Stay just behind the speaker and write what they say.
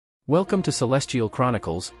Welcome to Celestial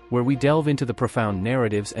Chronicles, where we delve into the profound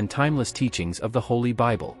narratives and timeless teachings of the Holy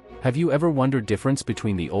Bible. Have you ever wondered the difference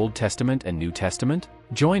between the Old Testament and New Testament?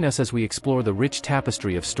 Join us as we explore the rich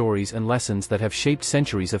tapestry of stories and lessons that have shaped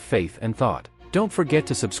centuries of faith and thought. Don't forget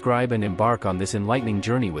to subscribe and embark on this enlightening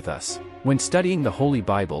journey with us. When studying the Holy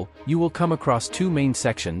Bible, you will come across two main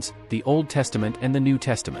sections, the Old Testament and the New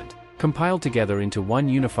Testament. Compiled together into one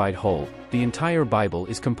unified whole, the entire Bible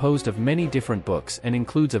is composed of many different books and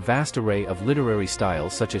includes a vast array of literary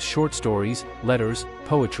styles such as short stories, letters,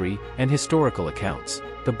 poetry, and historical accounts.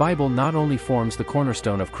 The Bible not only forms the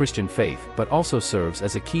cornerstone of Christian faith but also serves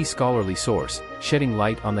as a key scholarly source, shedding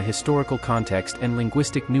light on the historical context and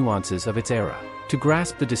linguistic nuances of its era. To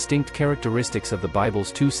grasp the distinct characteristics of the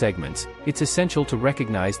Bible's two segments, it's essential to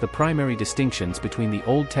recognize the primary distinctions between the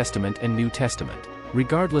Old Testament and New Testament.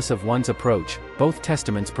 Regardless of one's approach, both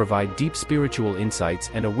testaments provide deep spiritual insights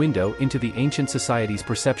and a window into the ancient society's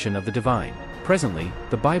perception of the divine. Presently,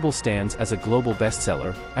 the Bible stands as a global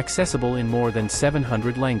bestseller, accessible in more than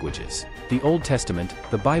 700 languages. The Old Testament,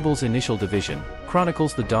 the Bible's initial division,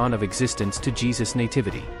 chronicles the dawn of existence to Jesus'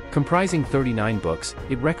 nativity. Comprising 39 books,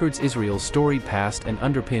 it records Israel's storied past and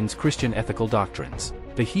underpins Christian ethical doctrines.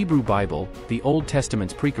 The Hebrew Bible, the Old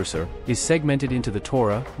Testament's precursor, is segmented into the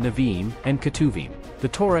Torah, Nevi'im, and Ketuvim. The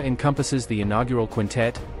Torah encompasses the inaugural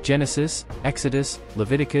quintet, Genesis, Exodus,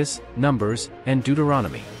 Leviticus, Numbers, and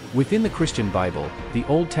Deuteronomy. Within the Christian Bible, the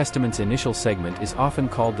Old Testament's initial segment is often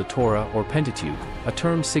called the Torah or Pentateuch, a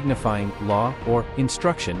term signifying law or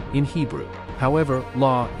instruction in Hebrew. However,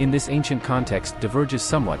 law, in this ancient context, diverges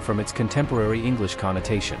somewhat from its contemporary English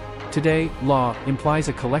connotation. Today, law implies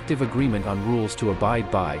a collective agreement on rules to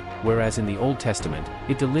abide by, whereas in the Old Testament,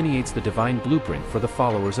 it delineates the divine blueprint for the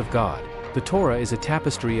followers of God. The Torah is a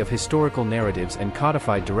tapestry of historical narratives and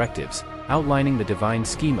codified directives, outlining the divine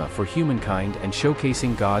schema for humankind and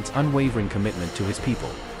showcasing God's unwavering commitment to his people.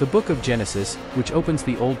 The book of Genesis, which opens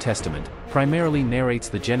the Old Testament, primarily narrates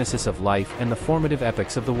the genesis of life and the formative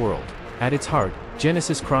epochs of the world. At its heart,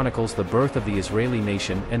 Genesis chronicles the birth of the Israeli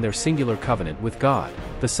nation and their singular covenant with God.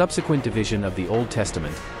 The subsequent division of the Old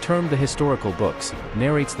Testament, termed the historical books,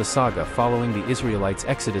 narrates the saga following the Israelites'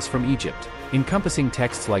 exodus from Egypt. Encompassing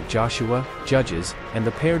texts like Joshua, Judges, and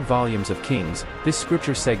the paired volumes of Kings, this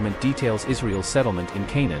scripture segment details Israel's settlement in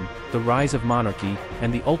Canaan, the rise of monarchy,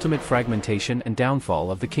 and the ultimate fragmentation and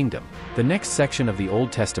downfall of the kingdom. The next section of the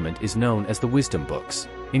Old Testament is known as the Wisdom books.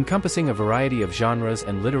 Encompassing a variety of genres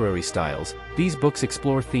and literary styles, these books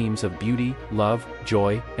explore themes of beauty, love,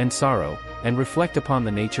 joy, and sorrow, and reflect upon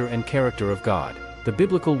the nature and character of God. The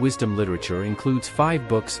biblical wisdom literature includes 5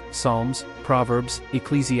 books: Psalms, Proverbs,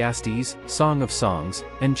 Ecclesiastes, Song of Songs,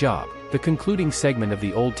 and Job. The concluding segment of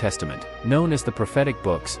the Old Testament, known as the prophetic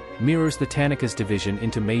books, mirrors the Tanakha's division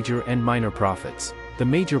into major and minor prophets. The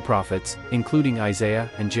major prophets, including Isaiah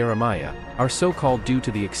and Jeremiah, are so called due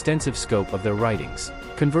to the extensive scope of their writings.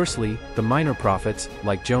 Conversely, the minor prophets,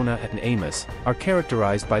 like Jonah and Amos, are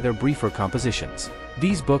characterized by their briefer compositions.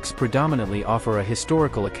 These books predominantly offer a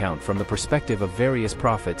historical account from the perspective of various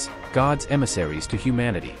prophets, God's emissaries to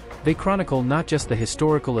humanity. They chronicle not just the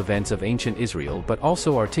historical events of ancient Israel but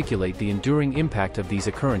also articulate the enduring impact of these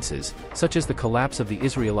occurrences, such as the collapse of the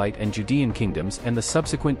Israelite and Judean kingdoms and the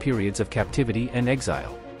subsequent periods of captivity and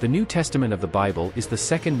exile. The New Testament of the Bible is the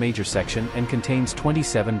second major section and contains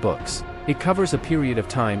 27 books. It covers a period of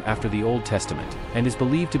time after the Old Testament, and is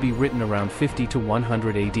believed to be written around 50 to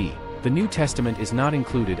 100 AD. The New Testament is not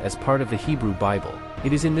included as part of the Hebrew Bible.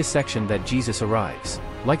 It is in this section that Jesus arrives.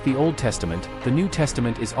 Like the Old Testament, the New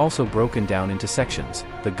Testament is also broken down into sections,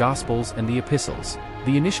 the Gospels and the Epistles.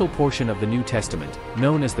 The initial portion of the New Testament,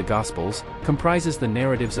 known as the Gospels, comprises the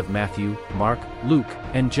narratives of Matthew, Mark, Luke,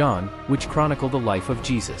 and John, which chronicle the life of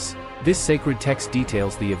Jesus. This sacred text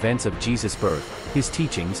details the events of Jesus' birth, his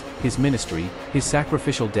teachings, his ministry, his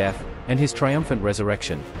sacrificial death, and his triumphant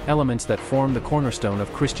resurrection, elements that form the cornerstone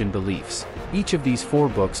of Christian beliefs. Each of these 4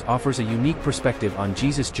 books offers a unique perspective on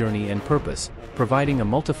Jesus' journey and purpose, providing a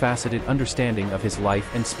multifaceted understanding of his life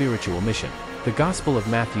and spiritual mission. The Gospel of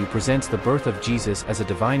Matthew presents the birth of Jesus as a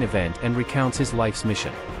divine event and recounts his life's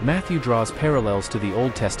mission. Matthew draws parallels to the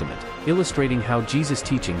Old Testament, illustrating how Jesus'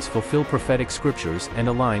 teachings fulfill prophetic scriptures and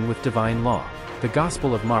align with divine law. The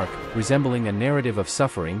Gospel of Mark, resembling a narrative of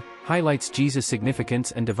suffering, highlights Jesus'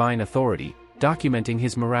 significance and divine authority, documenting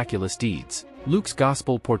his miraculous deeds. Luke's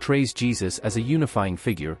Gospel portrays Jesus as a unifying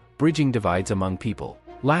figure, bridging divides among people.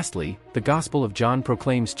 Lastly, the Gospel of John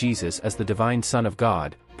proclaims Jesus as the divine Son of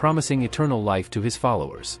God, promising eternal life to his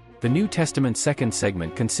followers. The New Testament's second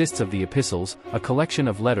segment consists of the Epistles, a collection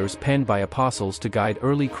of letters penned by apostles to guide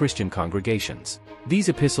early Christian congregations. These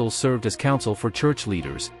epistles served as counsel for church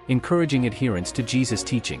leaders, encouraging adherence to Jesus'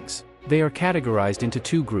 teachings. They are categorized into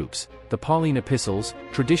two groups: the Pauline epistles,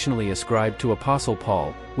 traditionally ascribed to Apostle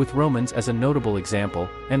Paul, with Romans as a notable example,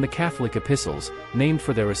 and the Catholic epistles, named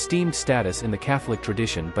for their esteemed status in the Catholic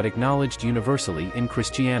tradition but acknowledged universally in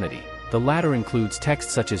Christianity. The latter includes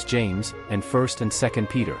texts such as James, and 1st and 2nd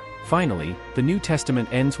Peter. Finally, the New Testament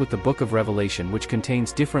ends with the book of Revelation, which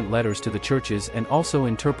contains different letters to the churches and also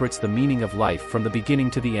interprets the meaning of life from the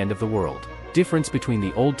beginning to the end of the world. Difference between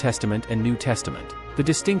the Old Testament and New Testament. The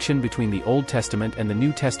distinction between the Old Testament and the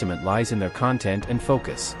New Testament lies in their content and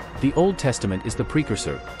focus. The Old Testament is the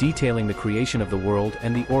precursor, detailing the creation of the world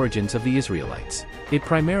and the origins of the Israelites. It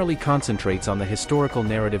primarily concentrates on the historical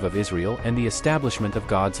narrative of Israel and the establishment of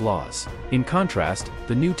God's laws. In contrast,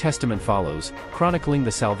 the New Testament follows, chronicling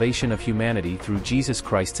the salvation of humanity through Jesus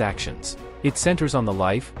Christ's actions. It centers on the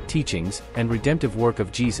life, teachings, and redemptive work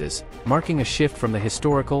of Jesus, marking a shift from the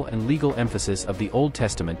historical and legal emphasis of the Old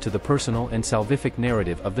Testament to the personal and salvific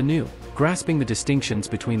narrative of the New. Grasping the distinctions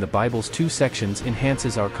between the Bible's two sections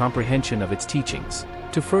enhances our comprehension of its teachings.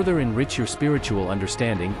 To further enrich your spiritual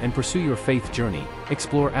understanding and pursue your faith journey,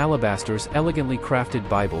 explore Alabaster's elegantly crafted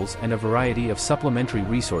Bibles and a variety of supplementary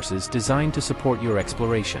resources designed to support your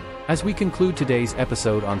exploration. As we conclude today's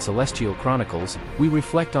episode on Celestial Chronicles, we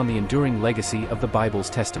reflect on the enduring legacy of the Bible's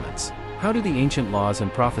testaments. How do the ancient laws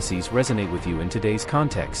and prophecies resonate with you in today's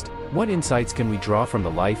context? What insights can we draw from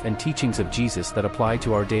the life and teachings of Jesus that apply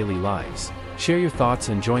to our daily lives? Share your thoughts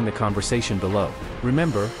and join the conversation below.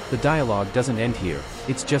 Remember, the dialogue doesn't end here,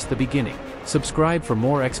 it's just the beginning. Subscribe for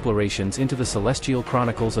more explorations into the Celestial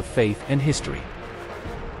Chronicles of faith and history.